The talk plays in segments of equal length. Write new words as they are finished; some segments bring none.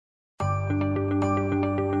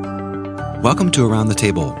Welcome to Around the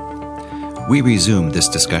Table. We resume this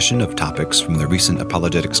discussion of topics from the recent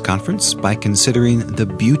Apologetics conference by considering the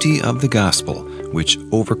beauty of the gospel, which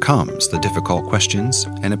overcomes the difficult questions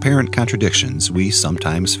and apparent contradictions we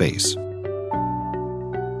sometimes face.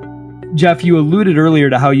 Jeff, you alluded earlier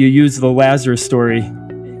to how you use the Lazarus story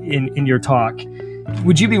in your talk.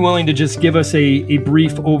 Would you be willing to just give us a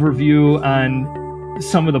brief overview on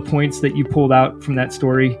some of the points that you pulled out from that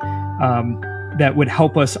story that would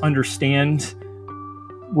help us understand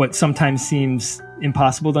what sometimes seems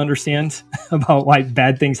impossible to understand about why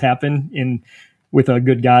bad things happen with a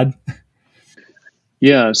good God?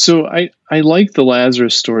 Yeah, so I like the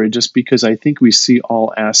Lazarus story just because I think we see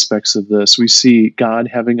all aspects of this. We see God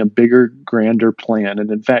having a bigger, grander plan. And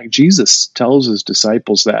in fact, Jesus tells his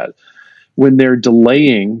disciples that when they're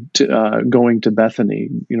delaying going to Bethany,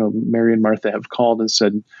 Mary and Martha have called and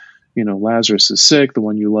said, Lazarus is sick, the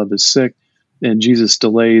one you love is sick. And Jesus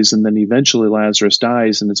delays, and then eventually Lazarus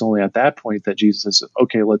dies. And it's only at that point that Jesus says,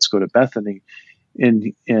 okay, let's go to Bethany.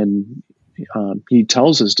 And he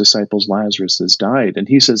tells his disciples Lazarus has died. And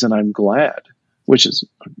he says, and I'm glad, which is,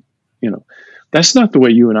 that's not the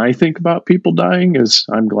way you and I think about people dying, is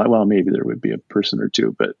I'm glad. Well, maybe there would be a person or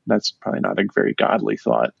two, but that's probably not a very godly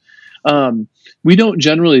thought. We don't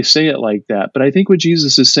generally say it like that. But I think what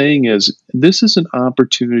Jesus is saying is, this is an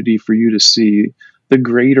opportunity for you to see the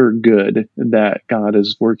greater good that God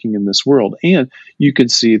is working in this world. And you can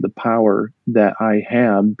see the power that I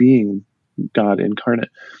have being God incarnate.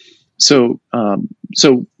 So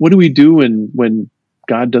what do we do when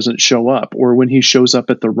God doesn't show up, or when he shows up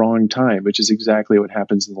at the wrong time, which is exactly what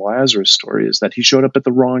happens in the Lazarus story, is that he showed up at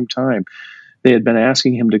the wrong time. They had been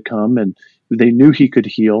asking him to come, and they knew he could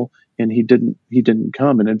heal, and he didn't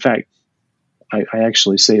come. And in fact, I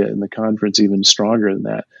actually say it in the conference even stronger than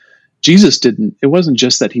that. It wasn't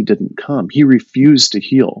just that he didn't come. He refused to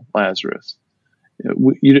heal Lazarus.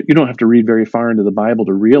 You don't have to read very far into the Bible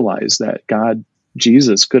to realize that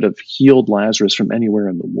Jesus could have healed Lazarus from anywhere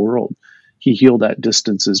in the world. He healed at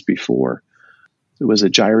distances before. It was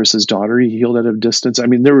Jairus' daughter he healed at a distance. I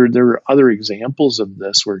mean, there were other examples of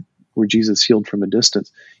this where Jesus healed from a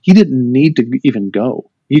distance. He didn't need to even go.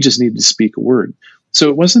 He just needed to speak a word. So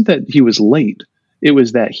it wasn't that he was late. It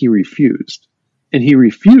was that he refused. And he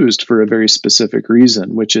refused for a very specific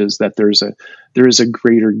reason, which is that there is a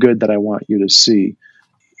greater good that I want you to see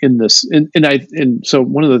in this. And so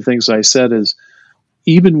one of the things I said is,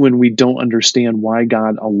 even when we don't understand why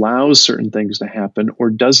God allows certain things to happen or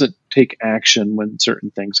doesn't take action when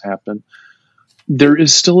certain things happen, there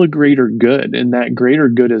is still a greater good, and that greater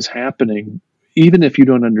good is happening even if you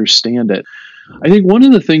don't understand it. I think one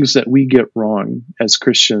of the things that we get wrong as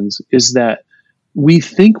Christians is that we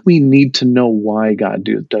think we need to know why God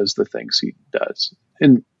does the things he does.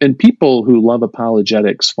 And people who love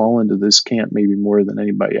apologetics fall into this camp maybe more than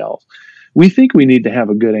anybody else. We think we need to have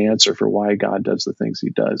a good answer for why God does the things he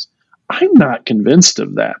does. I'm not convinced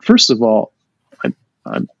of that. First of all,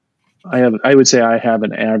 I would say I have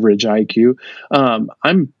an average IQ.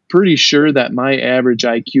 I'm pretty sure that my average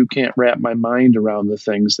IQ can't wrap my mind around the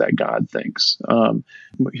things that God thinks.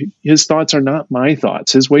 His thoughts are not my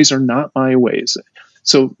thoughts. His ways are not my ways.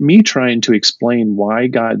 So me trying to explain why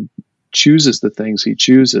God chooses the things he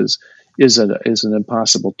chooses is an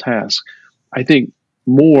impossible task. I think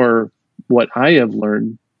more what I have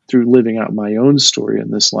learned through living out my own story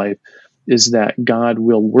in this life is that God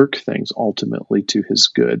will work things ultimately to his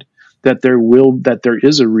good. That there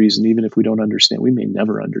is a reason, even if we don't understand, we may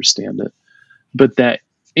never understand it, but that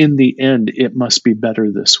in the end, it must be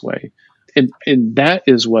better this way. And that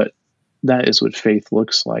is what faith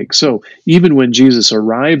looks like. So even when Jesus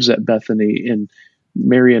arrives at Bethany and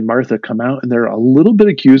Mary and Martha come out and they're a little bit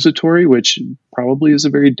accusatory, which probably is a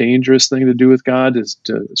very dangerous thing to do with God, is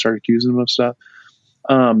to start accusing him of stuff.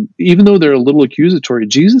 Even though they're a little accusatory,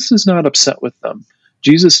 Jesus is not upset with them.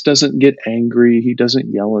 Jesus doesn't get angry. He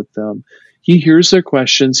doesn't yell at them. He hears their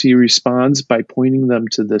questions. He responds by pointing them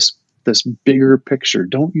to this bigger picture.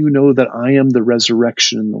 Don't you know that I am the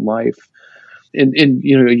resurrection and the life? And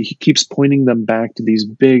he keeps pointing them back to these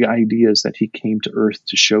big ideas that he came to earth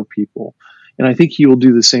to show people. And I think he will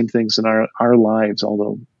do the same things in our lives,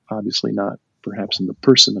 although obviously not perhaps in the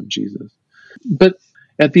person of Jesus. But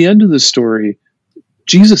at the end of the story,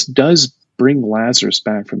 Jesus does bring Lazarus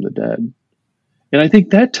back from the dead. And I think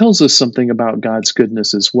that tells us something about God's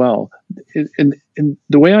goodness as well. And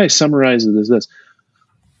the way I summarize it is this.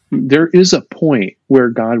 There is a point where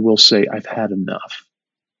God will say, I've had enough.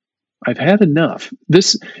 I've had enough.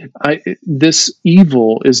 This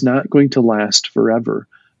evil is not going to last forever.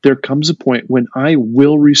 There comes a point when I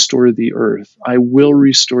will restore the earth. I will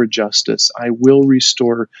restore justice. I will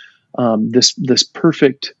restore this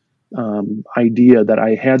perfect idea that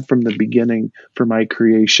I had from the beginning for my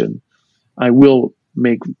creation. I will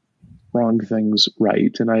make wrong things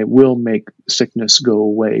right, and I will make sickness go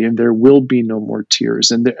away, and there will be no more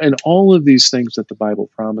tears, and all of these things that the Bible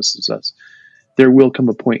promises us. There will come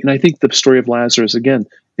a point, and I think the story of Lazarus, again,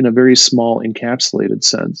 in a very small, encapsulated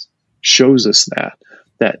sense, shows us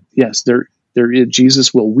that yes,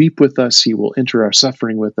 Jesus will weep with us, he will enter our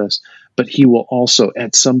suffering with us, but he will also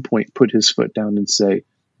at some point put his foot down and say,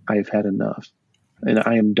 I have had enough, and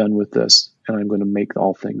I am done with this, and I'm going to make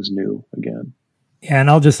all things new again.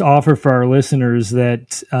 And I'll just offer for our listeners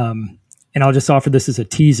that, and I'll just offer this as a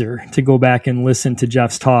teaser to go back and listen to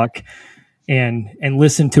Jeff's talk and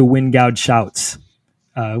listen to When God Shouts.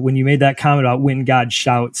 When you made that comment about when God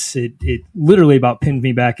shouts, it literally about pinned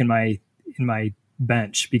me back in my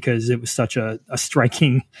bench, because it was such a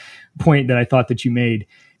striking point that I thought that you made.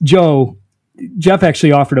 Jeff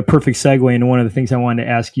actually offered a perfect segue into one of the things I wanted to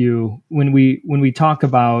ask you. When we talk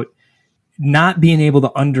about not being able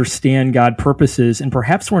to understand God's purposes, and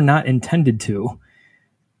perhaps we're not intended to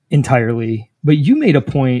entirely, but you made a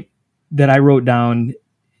point that I wrote down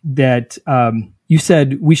that you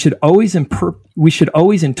said we should always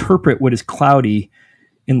interpret what is cloudy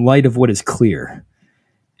in light of what is clear.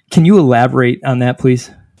 Can you elaborate on that, please?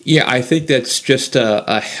 Yeah, I think that's just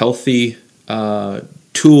a healthy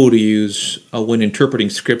tool to use when interpreting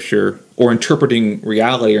Scripture or interpreting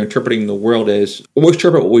reality or interpreting the world, is always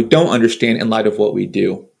interpret what we don't understand in light of what we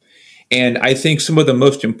do. And I think some of the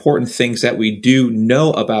most important things that we do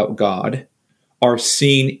know about God are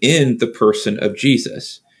seen in the person of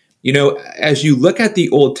Jesus. You know, as you look at the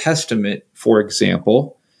Old Testament, for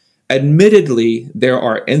example, admittedly, there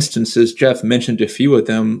are instances, Jeff mentioned a few of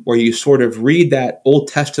them, where you sort of read that Old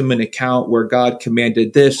Testament account where God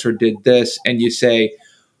commanded this or did this, and you say,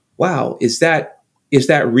 wow, is that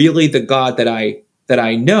really the God that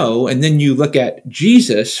I know? And then you look at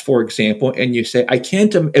Jesus, for example, and you say,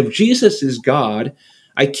 if Jesus is God,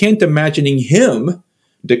 I can't imagine him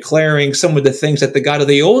declaring some of the things that the God of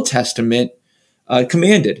the Old Testament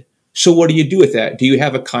commanded. So what do you do with that? Do you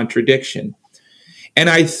have a contradiction?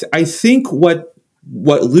 And I think what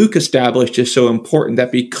Luke established is so important,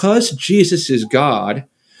 that because Jesus is God,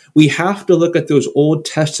 we have to look at those Old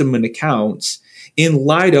Testament accounts in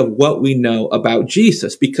light of what we know about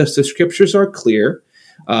Jesus, because the Scriptures are clear,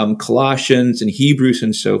 Colossians and Hebrews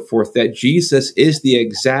and so forth, that Jesus is the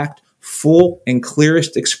exact, full, and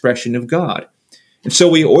clearest expression of God. And so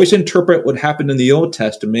we always interpret what happened in the Old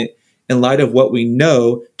Testament in light of what we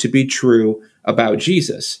know to be true about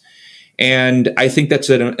Jesus. And I think that's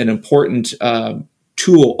an important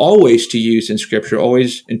tool always to use in Scripture,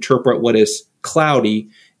 always interpret what is cloudy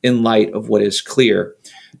in light of what is clear.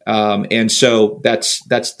 And so that's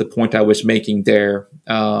the point I was making there.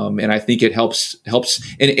 And I think it helps.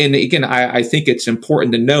 And again, I think it's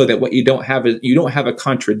important to know that what you don't have a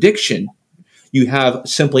contradiction. You have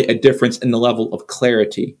simply a difference in the level of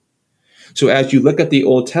clarity. So as you look at the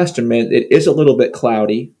Old Testament, it is a little bit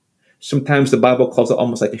cloudy. Sometimes the Bible calls it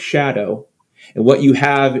almost like a shadow. And what you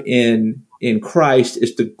have in Christ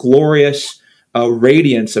is the glorious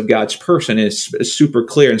radiance of God's person is super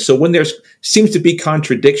clear. And so when there seems to be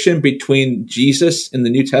contradiction between Jesus in the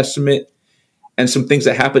New Testament and some things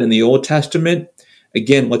that happen in the Old Testament,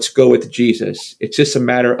 again, let's go with Jesus. It's just a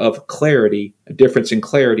matter of clarity, a difference in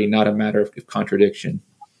clarity, not a matter of contradiction.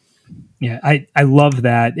 Yeah, I love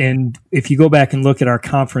that. And if you go back and look at our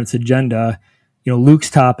conference agenda,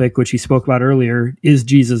 Luke's topic, which he spoke about earlier, is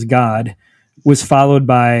Jesus God, was followed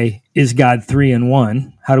by, is God 3 in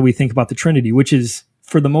 1? How do we think about the Trinity? Which is,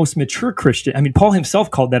 for the most mature Christian, I mean, Paul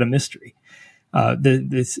himself called that a mystery.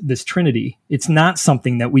 This Trinity, it's not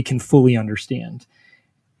something that we can fully understand.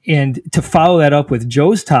 And to follow that up with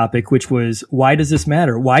Joe's topic, which was, why does this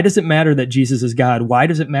matter? Why does it matter that Jesus is God? Why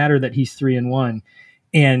does it matter that he's 3 in 1?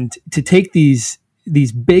 And to take these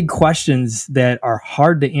big questions that are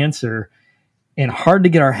hard to answer and hard to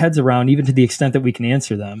get our heads around, even to the extent that we can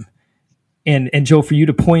answer them. And Joe, for you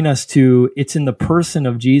to point us to, it's in the person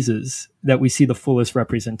of Jesus that we see the fullest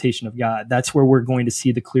representation of God. That's where we're going to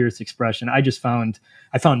see the clearest expression. I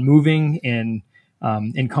found moving and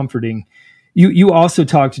comforting. You also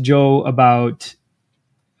talked, Joe, about,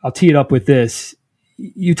 I'll tee it up with this.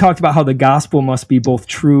 You talked about how the gospel must be both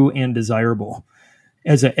true and desirable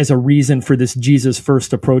as a reason for this Jesus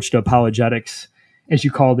first approach to apologetics, as you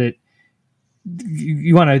called it.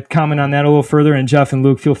 You want to comment on that a little further? And Jeff and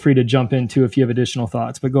Luke, feel free to jump in too if you have additional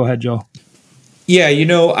thoughts. But go ahead, Joe. Yeah,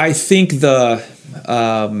 I think the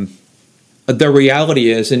reality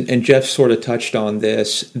is, and Jeff sort of touched on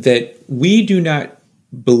this, that we do not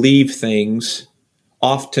believe things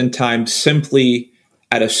oftentimes simply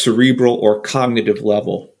at a cerebral or cognitive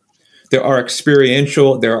level. There are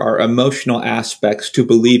experiential, there are emotional aspects to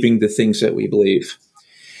believing the things that we believe.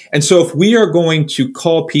 And so if we are going to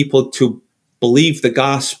call people to believe the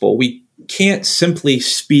gospel, we can't simply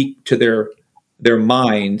speak to their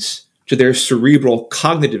minds, to their cerebral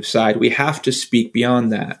cognitive side. We have to speak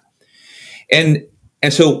beyond that. And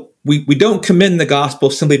so we don't commend the gospel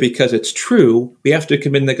simply because it's true. We have to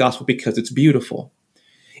commend the gospel because it's beautiful.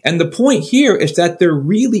 And the point here is that there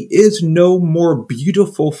really is no more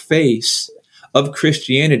beautiful face of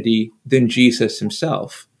Christianity than Jesus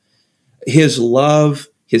himself. His love,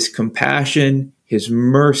 his compassion, his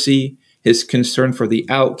mercy, his concern for the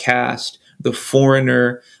outcast, the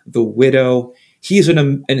foreigner, the widow. He's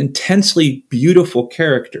an intensely beautiful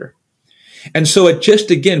character. And so it just,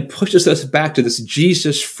 again, pushes us back to this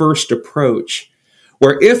Jesus first approach,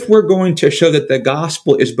 where if we're going to show that the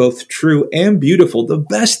gospel is both true and beautiful, the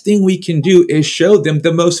best thing we can do is show them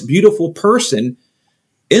the most beautiful person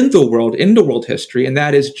in the world history, and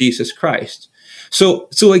that is Jesus Christ. So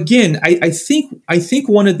again, I think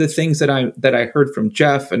one of the things that I heard from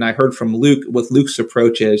Jeff and I heard from Luke with Luke's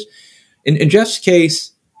approach is, in Jeff's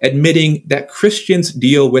case, admitting that Christians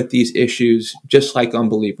deal with these issues just like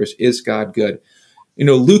unbelievers. Is God good?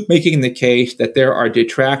 Luke making the case that there are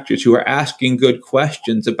detractors who are asking good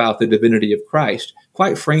questions about the divinity of Christ.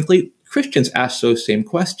 Quite frankly, Christians ask those same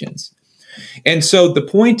questions. And so the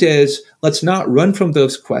point is, let's not run from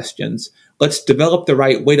those questions. Let's develop the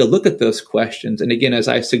right way to look at those questions. And again, as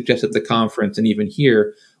I suggested at the conference and even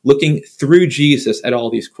here, looking through Jesus at all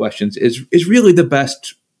these questions is really the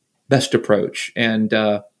best approach. And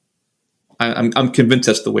I'm convinced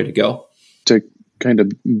that's the way to go. To kind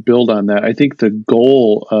of build on that, I think the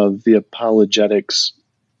goal of the apologetics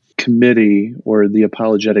committee or the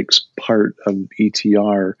apologetics part of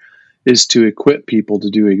ETR is to equip people to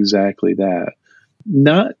do exactly that.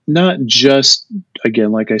 Not just,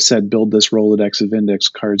 again, like I said, build this Rolodex of index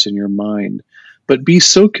cards in your mind, but be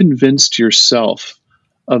so convinced yourself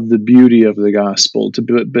of the beauty of the gospel,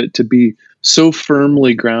 but to be so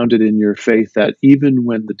firmly grounded in your faith that even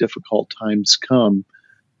when the difficult times come,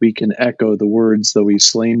 we can echo the words, "Though he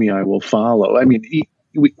slay me, I will follow." I mean,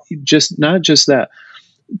 not just that,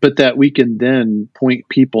 but that we can then point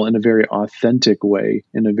people in a very authentic way,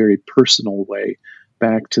 in a very personal way,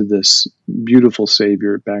 back to this beautiful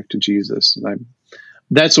Savior, back to Jesus. And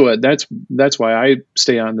that's why I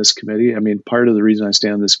stay on this committee. I mean, part of the reason I stay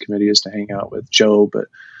on this committee is to hang out with Joe, but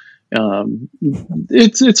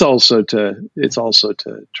it's also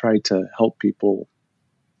to try to help people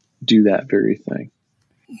do that very thing.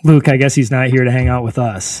 Luke, I guess he's not here to hang out with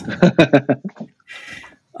us.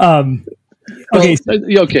 Okay,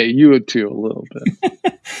 you too, a little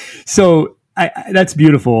bit. So that's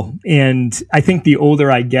beautiful. And I think the older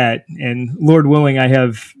I get, and Lord willing, I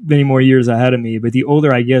have many more years ahead of me, but the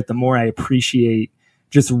older I get, the more I appreciate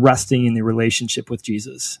just resting in the relationship with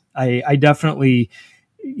Jesus. I definitely,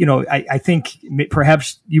 I think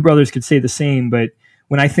perhaps you brothers could say the same, but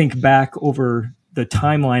when I think back over the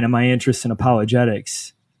timeline of my interest in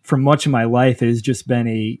apologetics, for much of my life, it has just been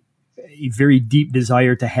a very deep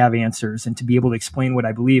desire to have answers and to be able to explain what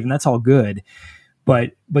I believe. And that's all good.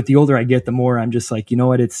 But the older I get, the more I'm just like, you know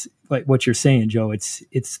what? It's like what you're saying, Joe.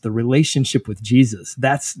 It's the relationship with Jesus.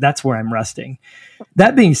 That's where I'm resting.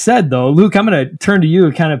 That being said, though, Luke, I'm going to turn to you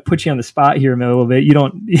and kind of put you on the spot here a little bit. You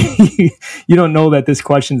don't you don't know that this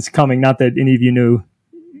question's coming. Not that any of you knew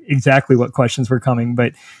exactly what questions were coming,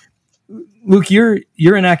 but Luke,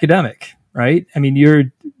 you're an academic, right? I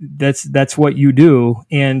mean, that's what you do.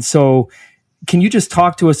 And so can you just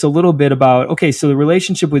talk to us a little bit about, okay, so the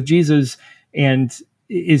relationship with Jesus and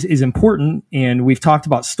is important, and we've talked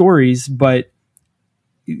about stories, but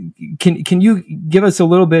can you give us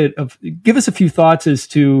a few thoughts as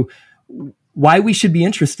to why we should be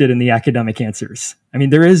interested in the academic answers? I mean,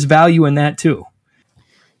 there is value in that too.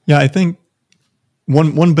 Yeah, I think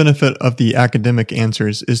one benefit of the academic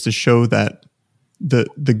answers is to show that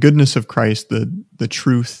the goodness of Christ, the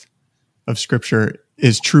truth of Scripture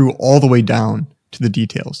is true all the way down to the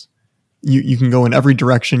details. You can go in every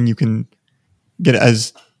direction. You can get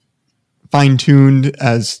as fine-tuned,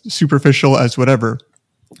 as superficial as whatever,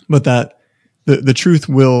 but that the truth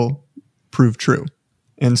will prove true.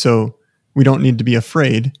 And so we don't need to be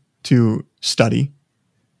afraid to study.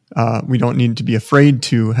 We don't need to be afraid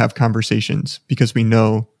to have conversations because we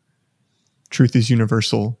know truth is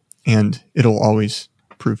universal and it'll always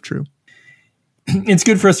prove true. It's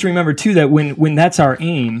good for us to remember too that when that's our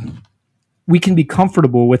aim, we can be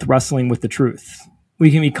comfortable with wrestling with the truth. We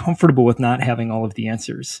can be comfortable with not having all of the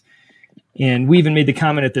answers. And we even made the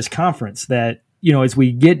comment at this conference that as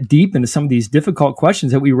we get deep into some of these difficult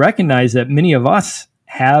questions that we recognize that many of us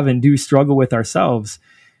have and do struggle with ourselves,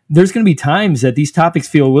 there's going to be times that these topics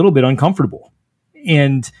feel a little bit uncomfortable,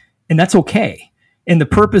 and that's okay. And the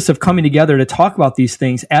purpose of coming together to talk about these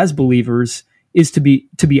things as believers is to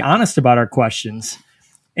be honest about our questions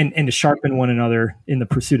and to sharpen one another in the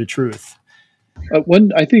pursuit of truth.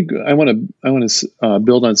 I think I want to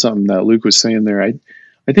build on something that Luke was saying there.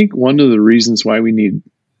 I think one of the reasons why we need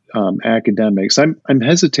academics, I'm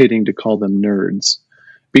hesitating to call them nerds,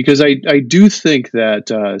 because I do think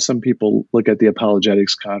that some people look at the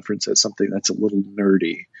Apologetics conference as something that's a little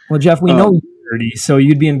nerdy. Well, Jeff, we know you're nerdy, so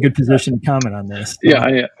you'd be in a good position to comment on this.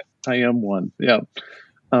 Yeah, I am one. Yeah.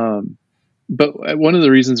 But one of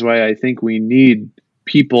the reasons why I think we need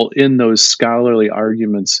people in those scholarly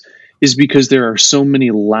arguments is because there are so many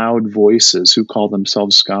loud voices who call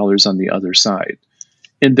themselves scholars on the other side.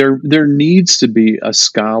 And there needs to be a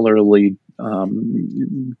scholarly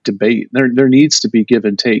debate. There needs to be give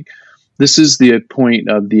and take. This is the point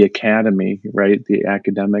of the academy, right? The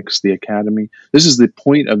academics, the academy. This is the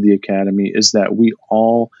point of the academy, is that we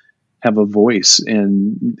all have a voice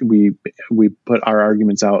and we put our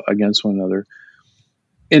arguments out against one another.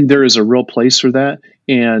 And there is a real place for that.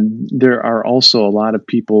 And there are also a lot of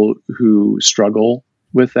people who struggle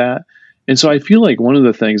with that. And so I feel like one of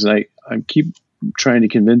the things, and I keep trying to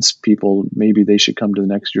convince people maybe they should come to the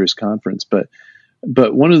next year's conference, but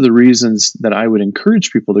one of the reasons that I would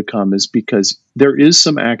encourage people to come is because there is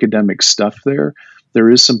some academic stuff there. There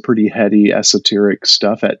is some pretty heady, esoteric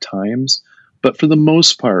stuff at times. But for the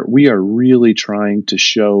most part, we are really trying to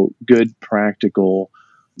show good, practical,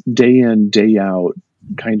 day in, day out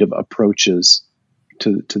kind of approaches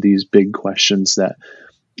to these big questions that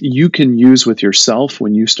you can use with yourself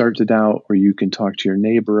when you start to doubt, or you can talk to your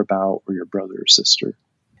neighbor about, or your brother or sister.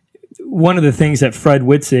 One of the things that Fred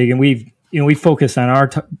Witzig, and we focus on on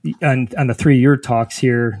the 3-year talks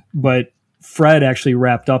here, but Fred actually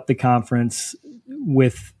wrapped up the conference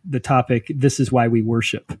with the topic, "This is why we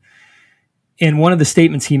worship." And one of the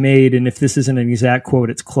statements he made, and if this isn't an exact quote,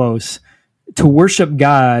 it's close: to worship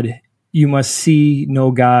God, you must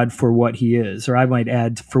know God for what he is, or I might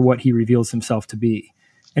add, for what he reveals himself to be.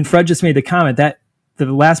 And Fred just made the comment that the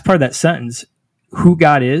last part of that sentence, who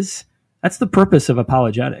God is, that's the purpose of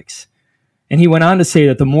apologetics. And he went on to say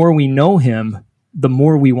that the more we know him, the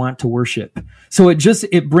more we want to worship. So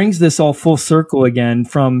it brings this all full circle again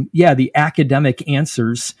from, the academic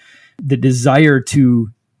answers, the desire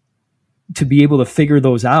to be able to figure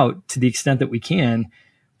those out to the extent that we can.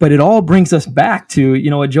 But it all brings us back to,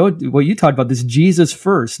 what you talked about, this Jesus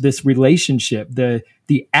first, this relationship,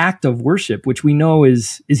 the act of worship, which we know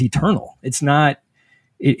is eternal. It's not,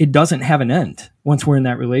 it doesn't have an end once we're in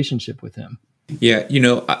that relationship with him. Yeah,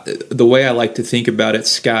 the way I like to think about it,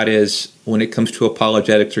 Scott, is when it comes to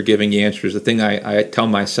apologetics or giving answers, the thing I tell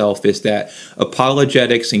myself is that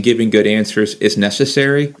apologetics and giving good answers is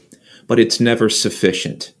necessary, but it's never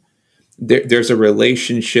sufficient. There's a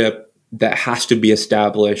relationship that has to be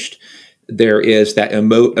established. There is that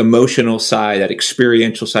emotional side, that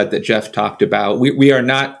experiential side that Jeff talked about. We are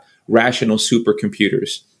not rational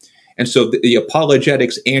supercomputers. And so the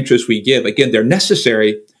apologetics answers we give, again, they're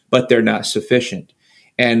necessary, but they're not sufficient.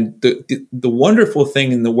 And the wonderful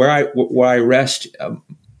thing, and where I rest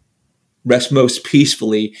most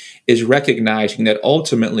peacefully, is recognizing that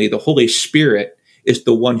ultimately the Holy Spirit is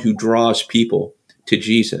the one who draws people to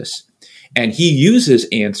Jesus. And he uses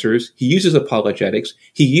answers, he uses apologetics,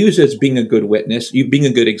 he uses being a good witness, being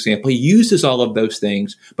a good example, he uses all of those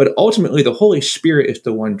things, but ultimately the Holy Spirit is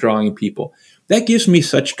the one drawing people. That gives me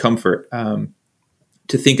such comfort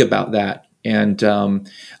to think about that. And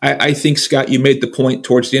I think, Scott, you made the point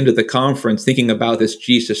towards the end of the conference, thinking about this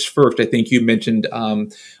Jesus first. I think you mentioned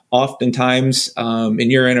oftentimes in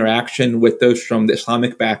your interaction with those from the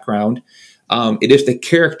Islamic background, it is the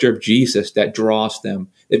character of Jesus that draws them.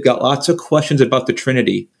 They've got lots of questions about the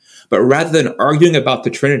Trinity, but rather than arguing about the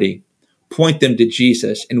Trinity, point them to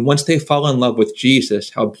Jesus. And once they fall in love with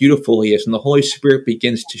Jesus, how beautiful he is, and the Holy Spirit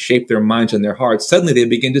begins to shape their minds and their hearts, suddenly they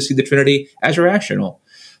begin to see the Trinity as rational.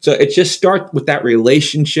 So it just starts with that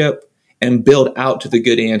relationship and build out to the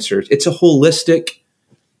good answers. It's a holistic,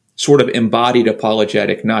 sort of embodied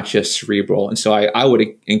apologetic, not just cerebral. And so I would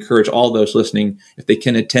encourage all those listening, if they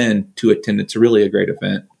can attend, to attend. It's really a great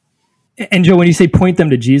event. And Joe, when you say point them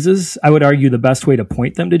to Jesus, I would argue the best way to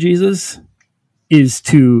point them to Jesus is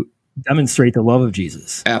to demonstrate the love of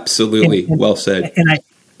Jesus. Absolutely. Well said.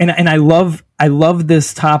 And I love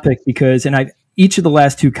this topic because, each of the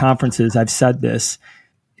last 2 conferences I've said this,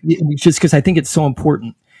 just because I think it's so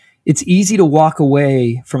important. It's easy to walk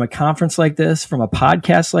away from a conference like this, from a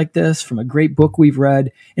podcast like this, from a great book we've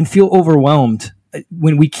read, and feel overwhelmed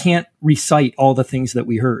when we can't recite all the things that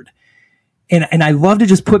we heard. And I love to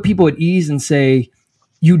just put people at ease and say,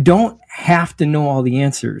 you don't have to know all the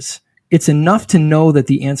answers. It's enough to know that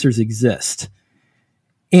the answers exist.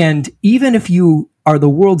 And even if you are the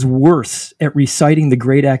world's worst at reciting the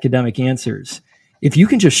great academic answers, if you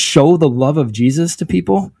can just show the love of Jesus to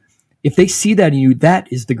people, if they see that in you,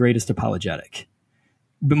 that is the greatest apologetic.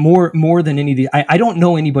 But more than any of the, I don't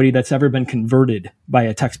know anybody that's ever been converted by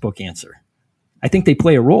a textbook answer. I think they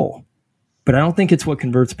play a role, but I don't think it's what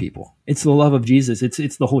converts people. It's the love of Jesus.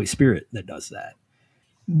 It's the Holy Spirit that does that.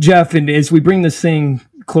 Jeff, and as we bring this thing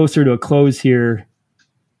closer to a close here,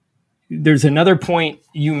 there's another point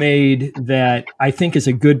you made that I think is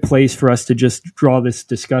a good place for us to just draw this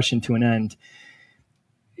discussion to an end.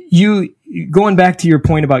 You, going back to your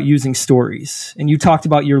point about using stories, and you talked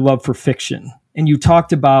about your love for fiction, and you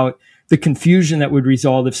talked about the confusion that would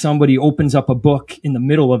result if somebody opens up a book in the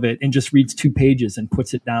middle of it and just reads 2 pages and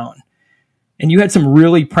puts it down. And you had some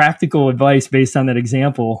really practical advice based on that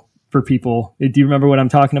example for people. Do you remember what I'm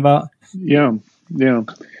talking about? Yeah.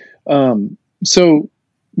 So,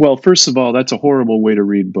 well, first of all, that's a horrible way to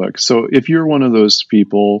read books. So if you're one of those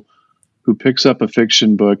people who picks up a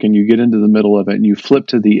fiction book and you get into the middle of it and you flip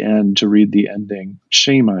to the end to read the ending,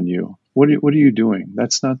 shame on you. What are you doing?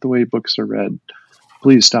 That's not the way books are read.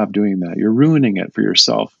 Please stop doing that. You're ruining it for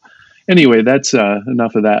yourself. Anyway, that's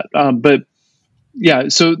enough of that. But yeah,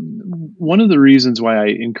 so one of the reasons why I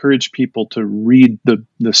encourage people to read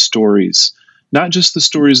the stories, not just the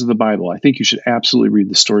stories of the Bible. I think you should absolutely read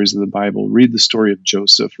the stories of the Bible. Read the story of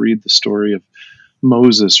Joseph. Read the story of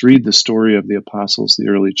Moses. Read the story of the apostles, the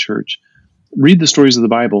early church. Read the stories of the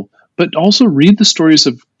Bible, but also read the stories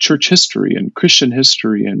of church history and Christian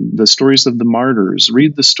history and the stories of the martyrs.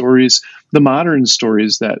 Read the stories, the modern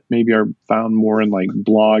stories that maybe are found more in like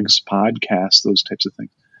blogs, podcasts, those types of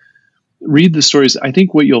things. Read the stories. I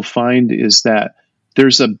think what you'll find is that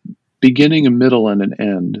there's a beginning, a middle, and an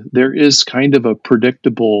end. There is kind of a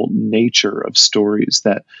predictable nature of stories,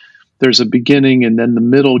 that there's a beginning and then the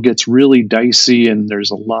middle gets really dicey and there's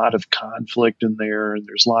a lot of conflict in there and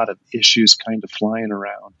there's a lot of issues kind of flying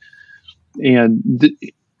around. And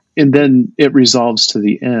then it resolves to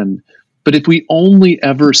the end. But if we only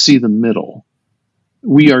ever see the middle,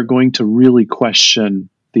 we are going to really question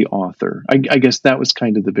the author. I guess that was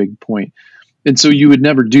kind of the big point. And so you would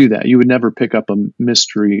never do that. You would never pick up a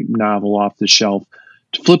mystery novel off the shelf,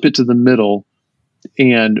 to flip it to the middle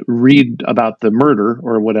and read about the murder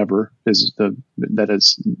or whatever that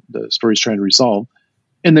is the story's trying to resolve,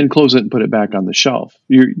 and then close it and put it back on the shelf.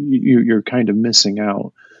 You're kind of missing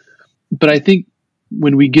out. But I think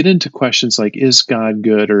when we get into questions like, is God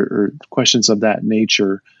good, or questions of that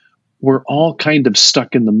nature, we're all kind of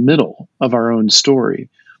stuck in the middle of our own story,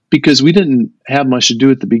 because we didn't have much to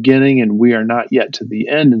do at the beginning and we are not yet to the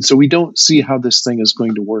end. And so we don't see how this thing is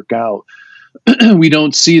going to work out. We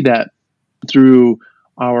don't see that through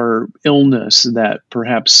our illness, that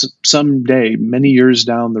perhaps someday, many years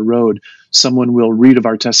down the road, someone will read of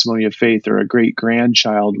our testimony of faith, or a great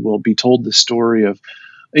grandchild will be told the story of.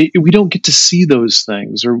 We don't get to see those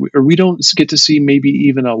things, or we don't get to see maybe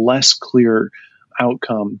even a less clear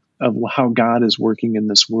outcome of how God is working in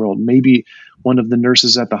this world. Maybe one of the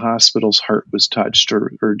nurses at the hospital's heart was touched,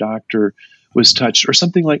 or doctor was touched, or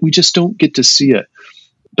something like. We just don't get to see it.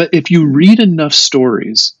 But if you read enough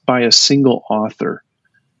stories by a single author,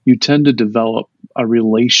 you tend to develop a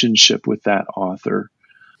relationship with that author,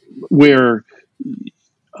 where,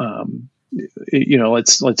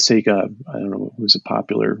 let's take I don't know who's a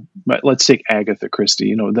popular, but let's take Agatha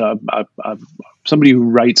Christie. Somebody who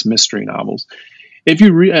writes mystery novels. If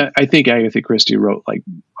you read, I think Agatha Christie wrote like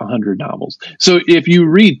 100 novels. So if you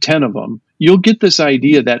read 10 of them, you'll get this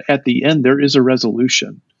idea that at the end there is a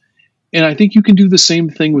resolution. And I think you can do the same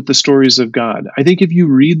thing with the stories of God. I think if you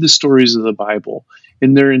read the stories of the Bible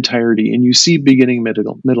in their entirety and you see beginning,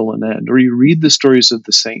 middle, and end, or you read the stories of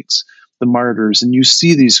the saints, the martyrs, and you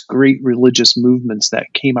see these great religious movements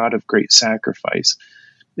that came out of great sacrifice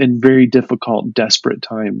in very difficult, desperate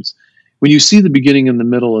times. When you see the beginning and the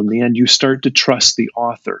middle and the end, you start to trust the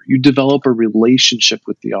author. You develop a relationship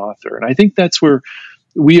with the author. And I think that's where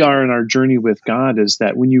we are in our journey with God, is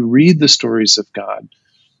that when you read the stories of God,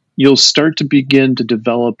 you'll start to begin to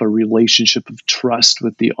develop a relationship of trust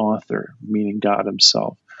with the author, meaning God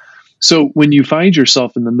himself. So when you find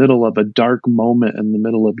yourself in the middle of a dark moment in the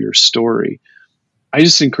middle of your story, I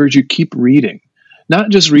just encourage you, keep reading. Not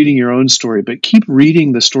just reading your own story, but keep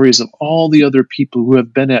reading the stories of all the other people who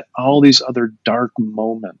have been at all these other dark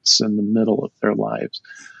moments in the middle of their lives.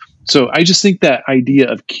 So I just think that idea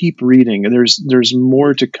of keep reading, there's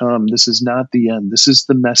more to come. This is not the end. This is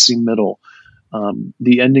the messy middle.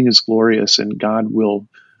 The ending is glorious, and God will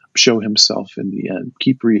show himself in the end.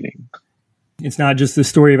 Keep reading. It's not just the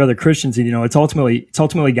story of other Christians. It's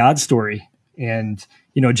ultimately God's story. And,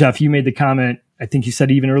 Jeff, you made the comment, I think you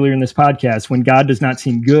said even earlier in this podcast, when God does not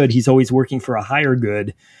seem good, he's always working for a higher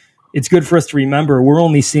good. It's good for us to remember we're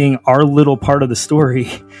only seeing our little part of the story,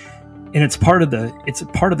 and it's part of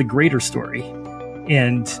the greater story.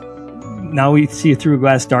 And now we see it through a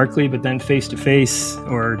glass darkly, but then face to face,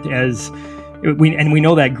 we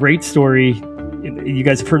know that great story. You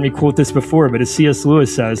guys have heard me quote this before, but as C.S.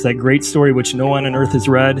 Lewis says, that great story which no one on earth has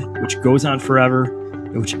read, which goes on forever,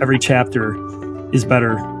 in which every chapter is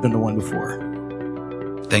better than the one before.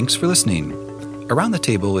 Thanks for listening. Around the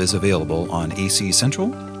Table is available on AC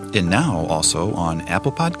Central, and now also on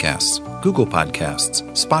Apple Podcasts, Google Podcasts,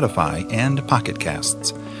 Spotify, and Pocket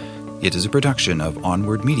Casts. It is a production of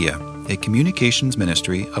Onward Media, a communications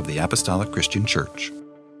ministry of the Apostolic Christian Church.